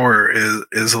power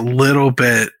is a little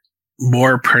bit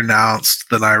more pronounced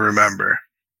than I remember,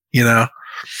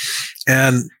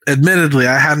 and admittedly,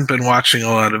 I hadn't been watching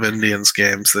a lot of Indians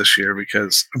games this year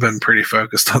because I've been pretty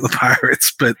focused on the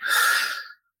Pirates, but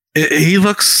he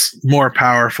looks more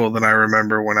powerful than I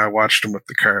remember when I watched him with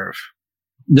the curve.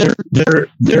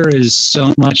 There is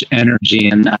so much energy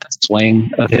in that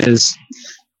swing of his.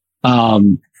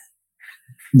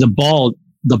 The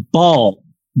ball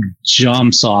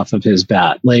jumps off of his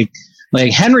bat. Like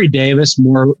Henry Davis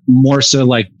more so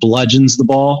like bludgeons the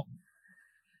ball.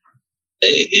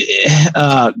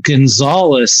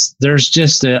 Gonzalez, there's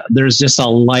just a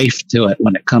life to it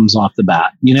when it comes off the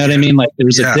bat. You know what I mean? Like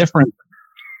there's a different.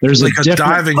 There's like a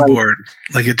diving board,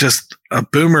 like it just a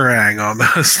boomerang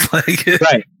almost.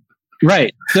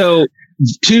 Right. So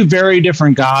two very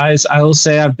different guys. I will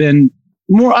say I've been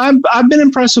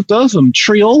impressed with both of them.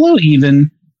 Triolo,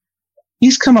 even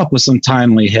he's come up with some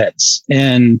timely hits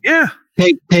and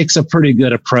takes a pretty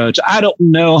good approach. I don't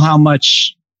know how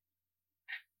much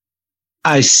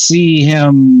I see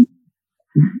him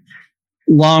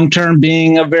long term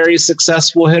being a very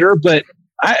successful hitter, but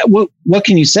what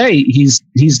can you say?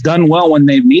 He's done well when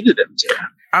they've needed him to.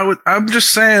 I'm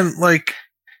just saying, like,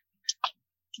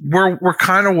 we're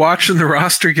kind of watching the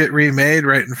roster get remade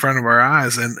right in front of our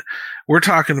eyes, and we're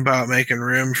talking about making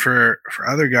room for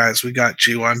other guys. We got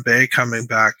Ji-Hwan Bae coming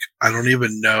back. I don't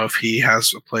even know if he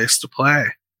has a place to play.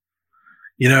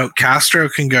 Castro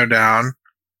can go down,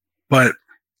 but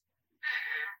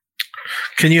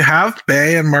can you have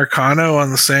Bae and Marcano on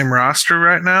the same roster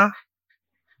right now?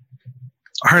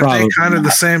 Aren't they kind of the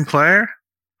same player?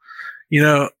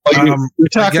 You're talking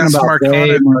about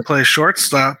Marcano can play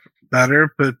shortstop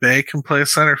better, but Bae can play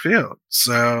center field.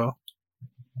 So,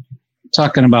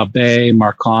 talking about Bae,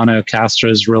 Marcano, Castro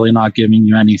is really not giving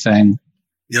you anything.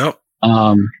 Yep.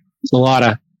 It's a lot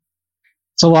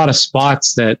of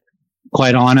spots that,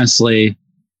 quite honestly,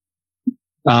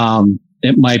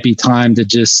 it might be time to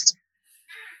just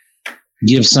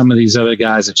give some of these other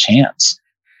guys a chance.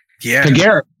 Yeah.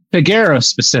 Peguero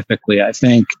specifically, I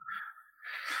think.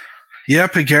 Yeah,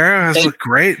 Peguero has looked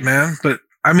great, man. But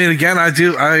I mean, again,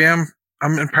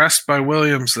 I'm impressed by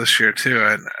Williams this year too,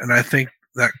 and I think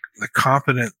that the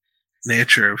competent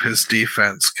nature of his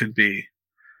defense could be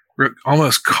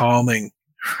almost calming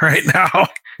right now.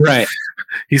 Right.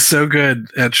 He's so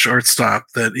good at shortstop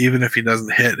that even if he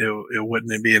doesn't hit, it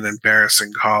wouldn't be an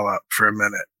embarrassing call up for a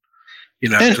minute,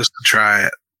 just to try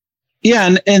it.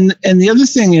 Yeah, and the other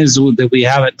thing is that we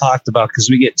haven't talked about, because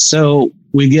we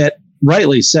get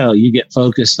rightly so, you get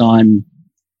focused on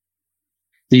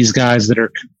these guys that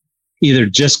are either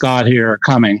just got here or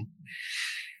coming.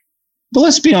 But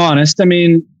let's be honest. I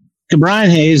mean, Brian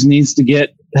Hayes needs to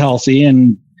get healthy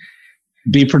and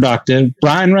be productive.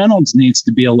 Brian Reynolds needs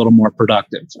to be a little more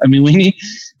productive. I mean,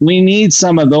 we need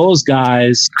some of those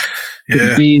guys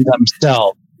to be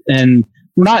themselves. And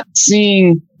we're not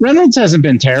seeing Reynolds hasn't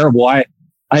been terrible. I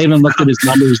even looked at his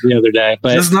numbers the other day,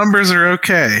 but his numbers are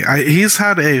okay. He's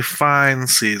had a fine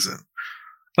season.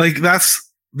 Like that's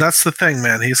the thing,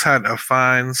 man. He's had a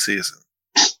fine season.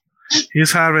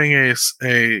 He's having a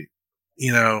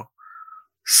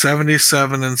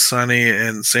 77 and sunny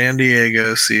in San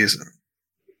Diego season.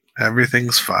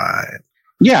 Everything's fine.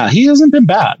 Yeah, he hasn't been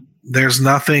bad. There's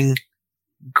nothing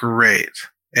great.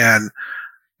 And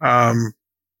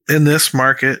in this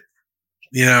market,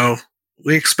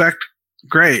 we expect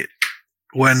great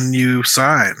when you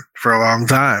sign for a long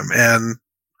time. And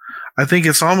I think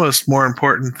it's almost more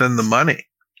important than the money.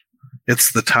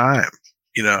 It's the time.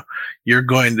 You're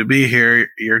going to be here.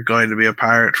 You're going to be a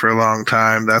Pirate for a long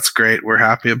time. That's great. We're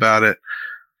happy about it.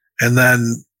 And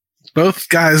then both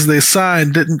guys they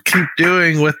signed didn't keep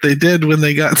doing what they did when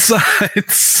they got signed.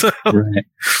 So, right.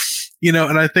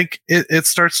 And I think it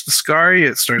starts to scar you.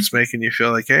 It starts making you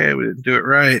feel like, hey, we didn't do it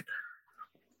right.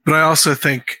 But I also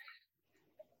think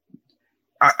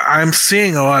I'm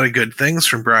seeing a lot of good things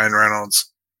from Bryan Reynolds.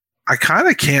 I kind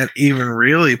of can't even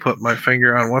really put my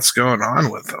finger on what's going on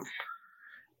with him.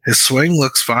 His swing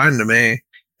looks fine to me.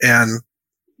 And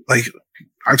like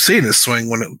I've seen his swing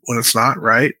when it's not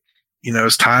right.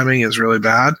 His timing is really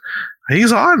bad.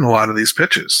 He's on a lot of these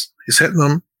pitches. He's hitting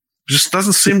them. Just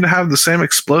doesn't seem to have the same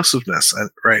explosiveness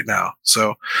right now.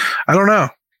 So I don't know.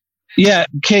 Yeah,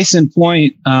 case in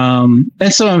point, and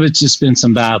some of it's just been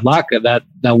some bad luck. That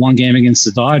one game against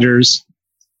the Dodgers,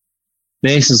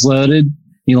 base is loaded.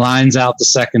 He lines out to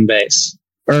second base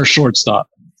or shortstop.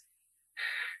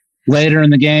 Later in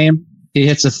the game, he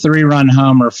hits a 3-run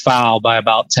homer foul by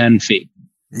about 10 feet.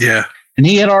 Yeah. And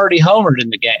he had already homered in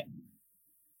the game.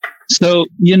 So,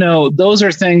 those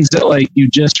are things that like you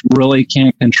just really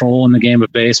can't control in the game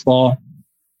of baseball.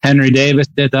 Henry Davis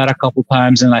did that a couple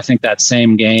times in I think that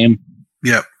same game.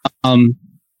 Yep.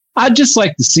 I'd just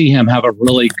like to see him have a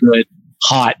really good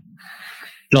hot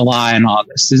July and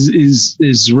August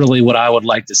is really what I would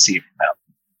like to see from him.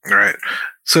 All right.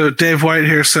 So Dave White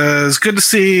here says, good to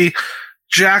see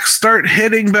Jack start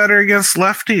hitting better against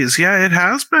lefties. Yeah, it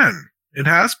has been. It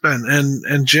has been.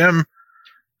 And Jim,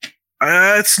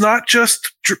 it's not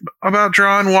just about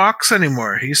drawing walks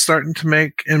anymore. He's starting to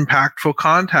make impactful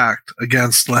contact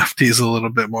against lefties a little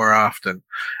bit more often,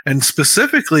 and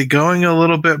specifically going a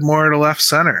little bit more to left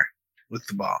center with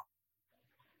the ball.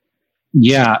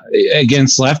 Yeah,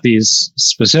 against lefties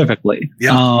specifically.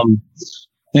 Yeah. I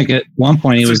think at one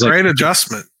point he was a great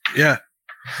adjustment. Yeah.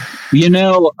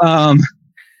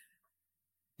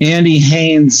 Andy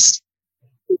Haynes,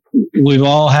 we've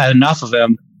all had enough of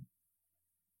him.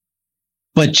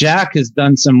 But Jack has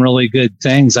done some really good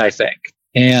things, I think,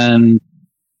 and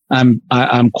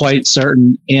I'm quite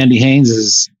certain Andy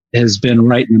Haynes has been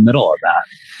right in the middle of that.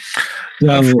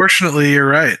 So, unfortunately, you're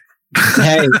right.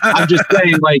 Hey, I'm just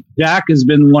saying, like Jack has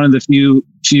been one of the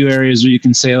few areas where you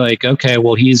can say, like, okay,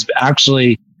 well, he's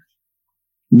actually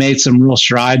made some real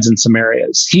strides in some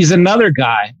areas. He's another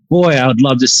guy. Boy, I would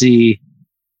love to see,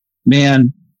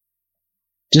 man,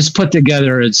 just put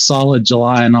together a solid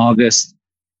July and August.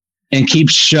 And keep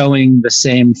showing the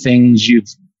same things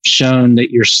you've shown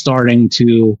that you're starting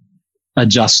to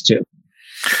adjust to.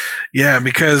 Yeah,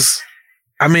 because,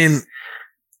 I mean,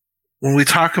 when we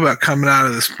talk about coming out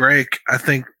of this break, I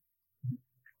think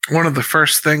one of the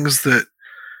first things that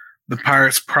the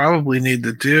Pirates probably need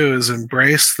to do is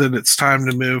embrace that it's time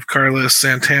to move Carlos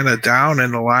Santana down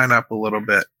in the lineup a little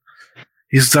bit.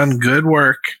 He's done good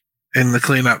work in the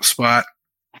cleanup spot,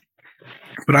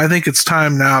 but I think it's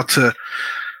time now to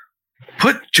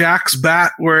put Jack's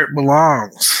bat where it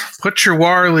belongs. Put your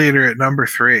WAR leader at number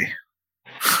 3,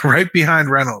 right behind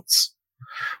Reynolds.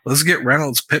 Let's get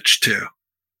Reynolds pitched to.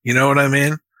 You know what I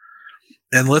mean?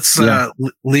 And let's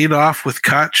lead off with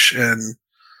Kutch and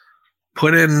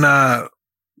put in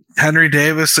Henry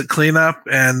Davis at cleanup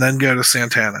and then go to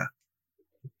Santana.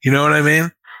 You know what I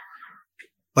mean?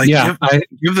 Like,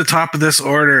 give the top of this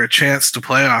order a chance to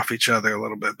play off each other a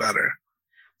little bit better.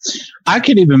 I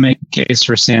could even make a case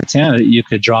for Santana that you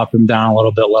could drop him down a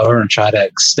little bit lower and try to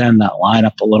extend that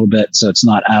lineup a little bit so it's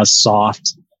not as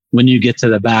soft when you get to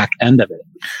the back end of it.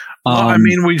 Well, I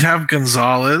mean, we'd have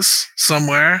Gonzalez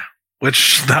somewhere,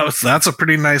 which that's a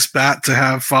pretty nice bat to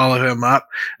have follow him up,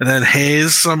 and then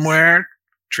Hayes somewhere,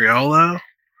 Triolo.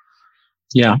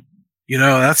 Yeah,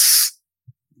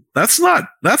 that's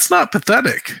not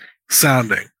pathetic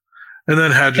sounding. And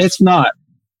then Hedges. It's not.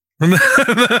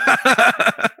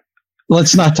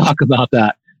 Let's not talk about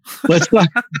that.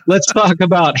 Let's talk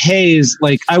about Hayes.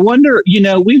 Like, I wonder,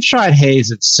 we've tried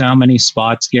Hayes at so many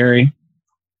spots, Gary.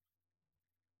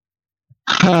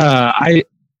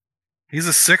 He's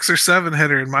a 6 or 7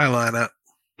 hitter in my lineup.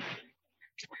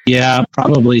 Yeah,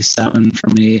 probably 7 for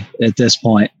me at this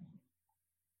point.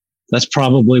 That's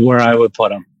probably where I would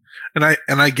put him. And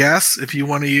I guess if you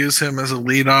want to use him as a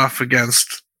leadoff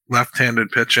against left-handed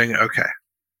pitching, okay.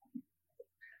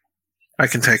 I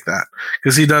can take that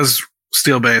because he does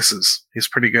steal bases. He's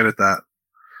pretty good at that.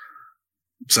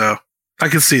 So I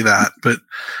can see that. But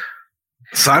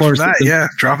aside from that,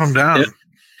 drop him down.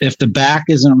 If the back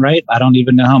isn't right, I don't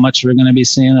even know how much we're going to be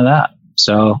seeing of that.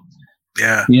 So,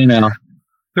 yeah,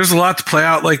 there's a lot to play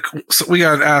out. Like, so we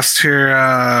got asked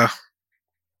here,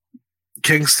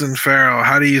 Kingston Farrell,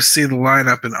 how do you see the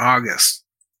lineup in August?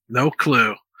 No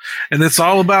clue. And it's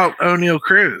all about O'Neal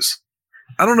Cruz.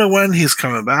 I don't know when he's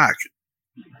coming back.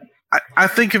 I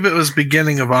think if it was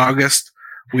beginning of August,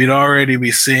 we'd already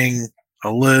be seeing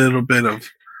a little bit of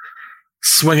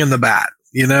swinging the bat,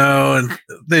 and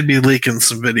they'd be leaking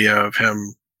some video of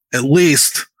him at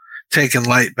least taking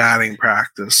light batting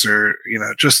practice or,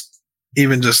 just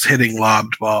hitting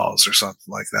lobbed balls or something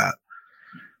like that.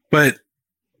 But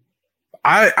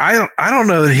I don't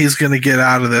know that he's going to get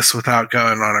out of this without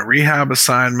going on a rehab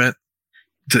assignment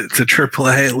to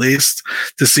AAA at least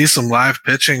to see some live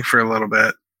pitching for a little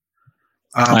bit.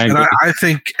 I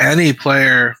think any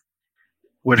player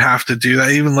would have to do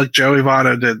that, even like Joey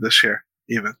Votto did this year.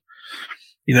 Even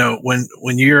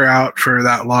when you're out for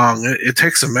that long, it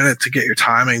takes a minute to get your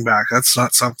timing back. That's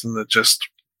not something that just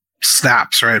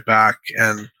snaps right back.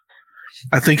 And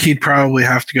I think he'd probably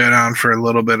have to go down for a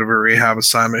little bit of a rehab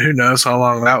assignment. Who knows how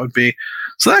long that would be?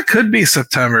 So that could be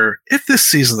September, if this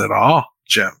season at all,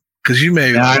 Jim, because you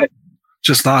may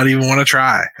just not even want to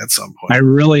try at some point. I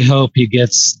really hope he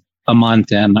gets a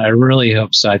month in. I really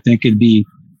hope so. I think it'd be,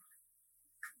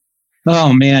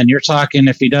 oh man, you're talking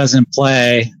if he doesn't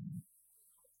play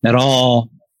at all,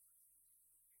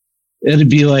 it'd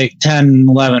be like 10,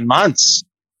 11 months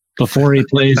before he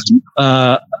plays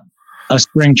a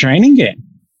spring training game.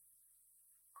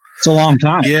 It's a long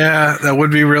time. Yeah, that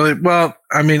would be really well.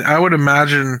 I mean, I would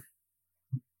imagine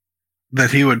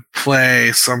that he would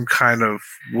play some kind of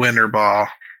winter ball.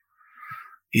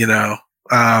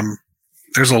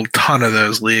 There's a ton of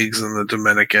those leagues in the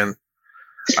Dominican.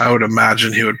 I would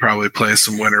imagine he would probably play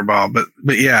some winter ball, but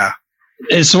yeah.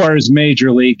 As far as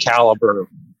major league caliber,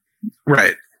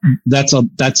 right? That's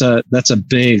a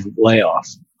big layoff.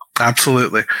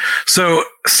 Absolutely. So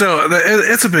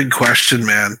it's a big question,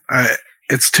 man.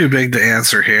 It's too big to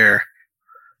answer here.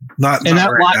 Not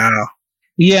right now.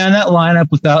 Yeah, and that lineup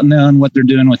without knowing what they're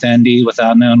doing with Endy,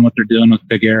 without knowing what they're doing with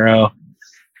Figueroa.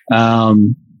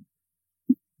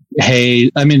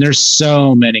 There's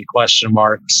so many question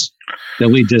marks that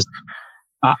we just.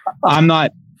 I'm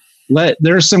not.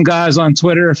 There's some guys on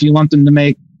Twitter, if you want them to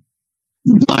make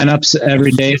lineups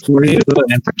every day for you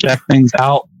and project things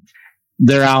out,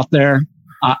 they're out there.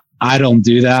 I don't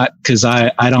do that because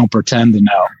I don't pretend to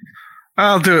know.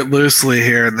 I'll do it loosely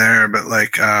here and there, but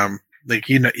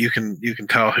you can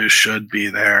tell who should be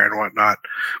there and whatnot.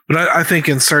 But I think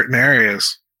in certain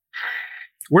areas,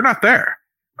 we're not there.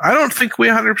 I don't think we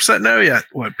 100% know yet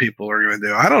what people are going to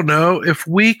do. I don't know if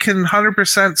we can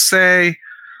 100% say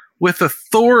with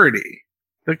authority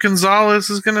that Gonzalez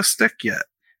is going to stick yet.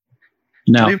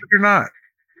 No. Believe it or not.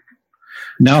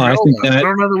 No, I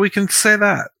don't know that we can say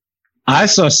that. I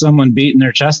saw someone beating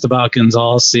their chest about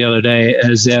Gonzalez the other day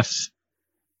as if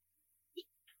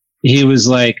he was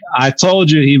like, I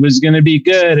told you he was going to be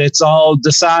good. It's all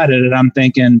decided. And I'm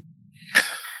thinking,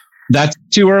 that's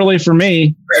too early for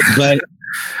me. But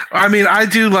I mean, I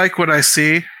do like what I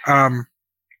see.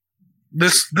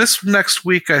 This next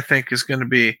week, I think, is going to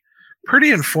be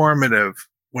pretty informative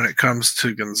when it comes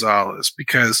to Gonzalez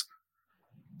because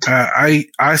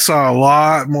I saw a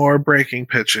lot more breaking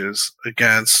pitches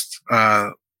against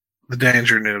the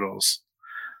Danger Noodles.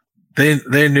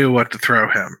 They knew what to throw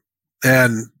him,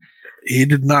 and he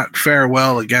did not fare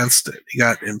well against it. He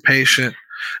got impatient.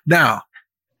 Now,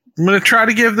 I'm going to try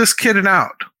to give this kid an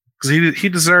out because he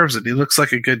deserves it. He looks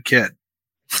like a good kid.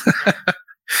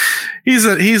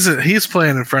 He's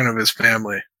playing in front of his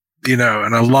family, and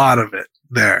a lot of it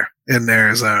there in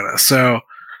Arizona. So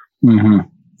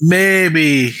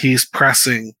maybe he's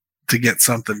pressing to get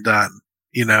something done,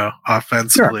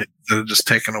 offensively instead of just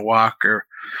taking a walk or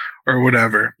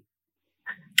whatever.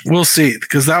 We'll see,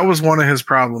 because that was one of his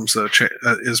problems, though,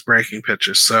 is breaking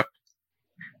pitches. So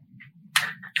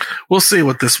we'll see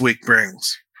what this week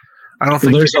brings. I don't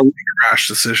think there's a rash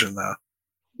decision, though.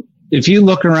 If you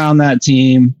look around that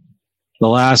team the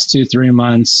last 2-3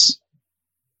 months,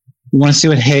 you want to see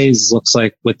what Hayes looks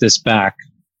like with this back.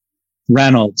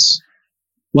 Reynolds.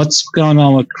 What's going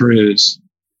on with Cruz?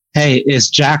 Hey, is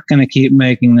Jack going to keep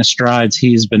making the strides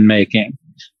he's been making?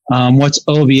 What's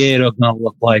Oviedo going to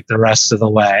look like the rest of the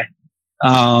way?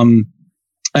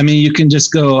 You can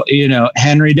just go,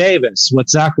 Henry Davis.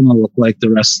 What's that going to look like the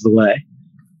rest of the way?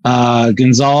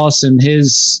 Gonzalez and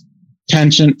his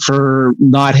penchant for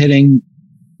not hitting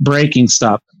breaking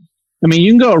stuff.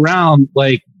 You can go around,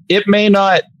 it may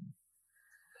not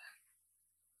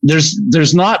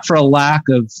there's not for a lack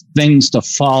of things to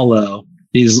follow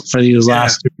these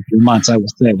last 2 or 3 months. I will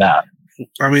say that.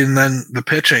 I mean, then the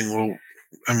pitching will.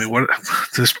 I mean, what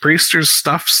does Priester's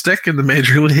stuff stick in the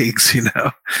major leagues?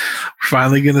 We're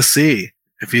finally going to see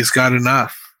if he's got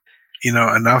enough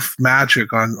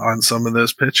magic on some of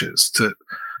those pitches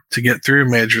to get through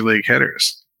major league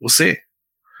hitters. We'll see.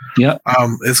 Yeah.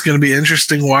 It's going to be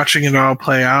interesting watching it all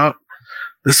play out.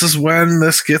 This is when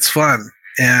this gets fun.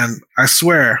 And I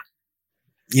swear,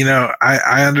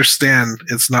 I understand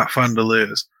it's not fun to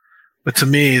lose. But to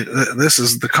me, this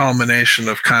is the culmination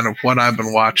of kind of what I've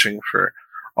been watching for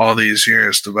all these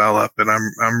years develop. And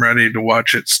I'm ready to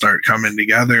watch it start coming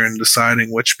together and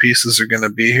deciding which pieces are going to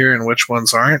be here and which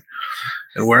ones aren't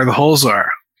and where the holes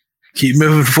are. Keep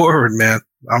moving forward, man.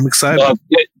 I'm excited. Well,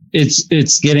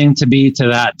 it's getting to be to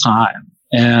that time.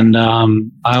 And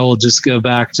I will just go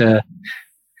back to,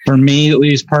 for me, at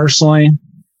least personally,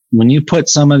 when you put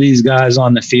some of these guys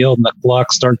on the field and the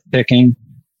clock starts ticking,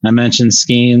 I mentioned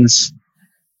Skeens.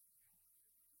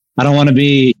 I don't want to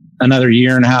be another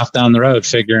year and a half down the road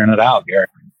figuring it out, Gary.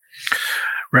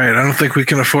 Right. I don't think we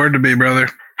can afford to be, brother.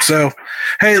 So,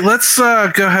 hey, let's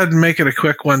go ahead and make it a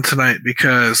quick one tonight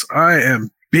because I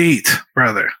am beat,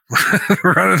 brother,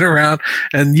 running around,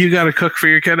 and you got to cook for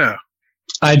your kiddo.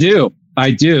 I do.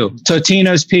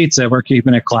 Totino's Pizza. We're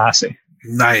keeping it classy.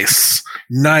 Nice.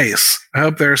 I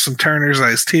hope there's some Turner's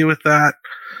iced tea with that.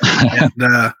 And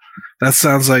that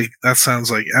sounds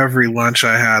like every lunch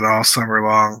I had all summer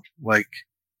long, like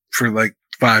for like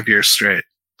 5 years straight.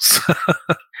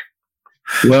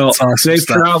 Well, awesome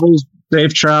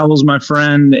safe travels, my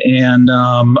friend. And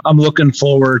I'm looking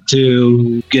forward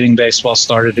to getting baseball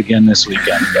started again this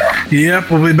weekend.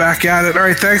 Yep, we'll be back at it. All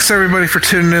right, thanks everybody for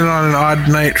tuning in on an odd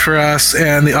night for us.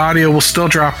 And the audio will still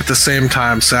drop at the same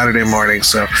time Saturday morning.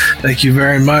 So thank you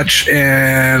very much.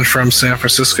 And from San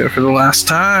Francisco for the last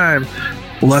time,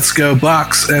 let's go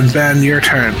Bucks. And Ben, your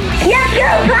turn. Let's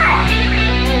go Bucks!